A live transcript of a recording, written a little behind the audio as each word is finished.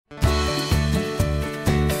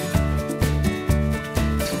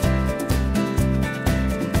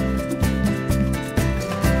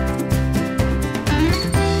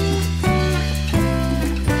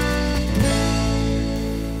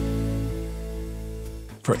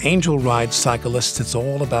For AngelRide cyclists, it's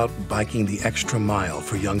all about biking the extra mile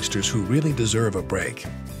for youngsters who really deserve a break.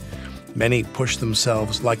 Many push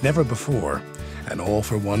themselves like never before, and all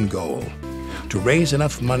for one goal: to raise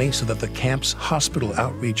enough money so that the camp's hospital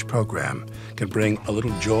outreach program can bring a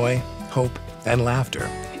little joy, hope, and laughter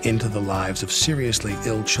into the lives of seriously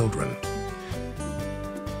ill children.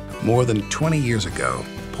 More than 20 years ago,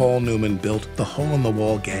 Paul Newman built the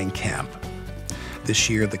Hole-in-the-Wall Gang Camp.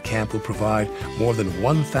 This year, the camp will provide more than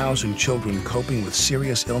 1,000 children coping with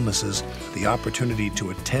serious illnesses the opportunity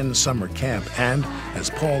to attend summer camp and,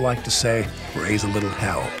 as Paul liked to say, raise a little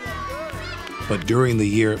hell. But during the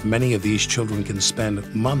year, many of these children can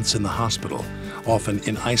spend months in the hospital, often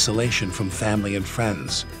in isolation from family and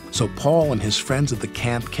friends. So Paul and his friends at the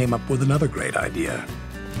camp came up with another great idea.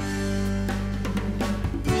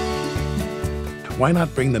 Why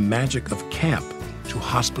not bring the magic of camp to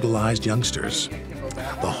hospitalized youngsters?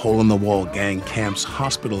 The Hole-in-the-Wall Gang Camp's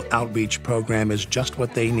hospital outreach program is just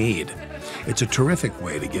what they need. It's a terrific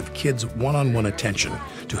way to give kids one-on-one attention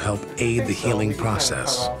to help aid the healing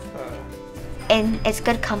process. And it's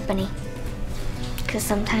good company, because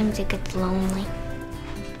sometimes it gets lonely.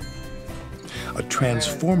 A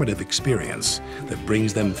transformative experience that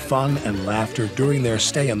brings them fun and laughter during their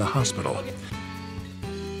stay in the hospital.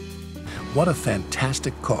 What a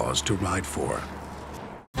fantastic cause to ride for.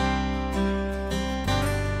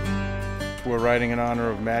 We're riding in honor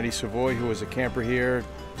of Maddie Savoy, who was a camper here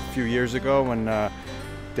a few years ago, and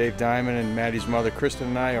Dave Diamond and Maddie's mother, Kristen,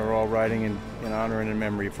 and I are all riding in honor and in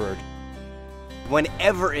memory of her.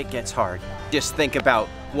 Whenever it gets hard, just think about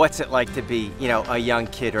what's it like to be, a young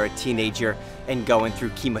kid or a teenager and going through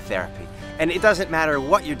chemotherapy. And it doesn't matter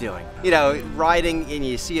what you're doing. Riding and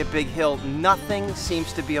you see a big hill, nothing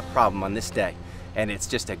seems to be a problem on this day. And it's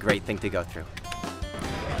just a great thing to go through.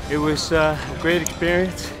 It was a great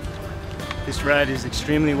experience. This ride is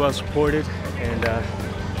extremely well supported, and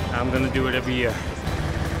I'm going to do it every year.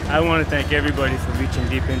 I want to thank everybody for reaching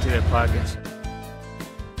deep into their pockets.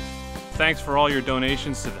 Thanks for all your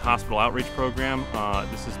donations to the hospital outreach program.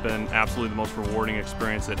 This has been absolutely the most rewarding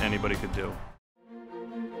experience that anybody could do.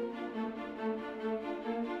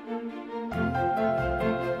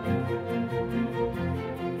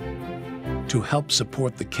 To help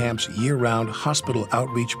support the camp's year-round hospital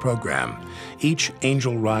outreach program, each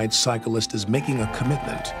AngelRide cyclist is making a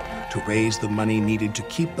commitment to raise the money needed to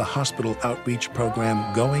keep the hospital outreach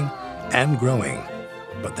program going and growing.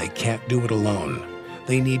 But they can't do it alone.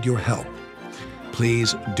 They need your help.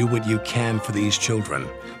 Please do what you can for these children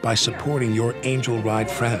by supporting your AngelRide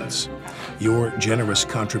friends. Your generous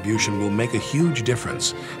contribution will make a huge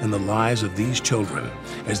difference in the lives of these children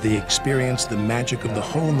as they experience the magic of the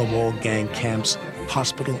Hole-in-the-Wall Gang Camp's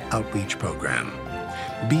hospital outreach program.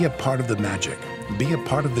 Be a part of the magic. Be a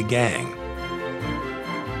part of the gang.